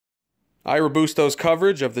iRobusto's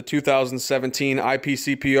coverage of the 2017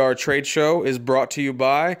 IPCPR trade show is brought to you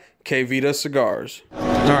by K-Vita Cigars.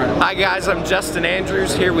 Hi guys, I'm Justin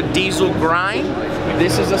Andrews here with Diesel Grind.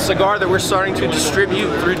 This is a cigar that we're starting to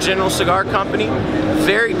distribute through General Cigar Company.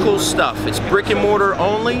 Very cool stuff. It's brick and mortar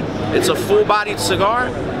only. It's a full-bodied cigar.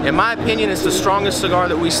 In my opinion, it's the strongest cigar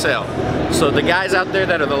that we sell. So the guys out there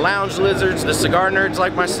that are the lounge lizards, the cigar nerds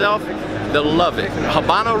like myself, they'll love it.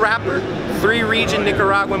 Habano wrapper, 3-region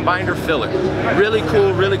Nicaraguan binder filler. Really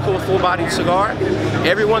cool full-bodied cigar.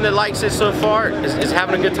 Everyone that likes it so far is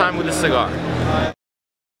having a good time with this cigar.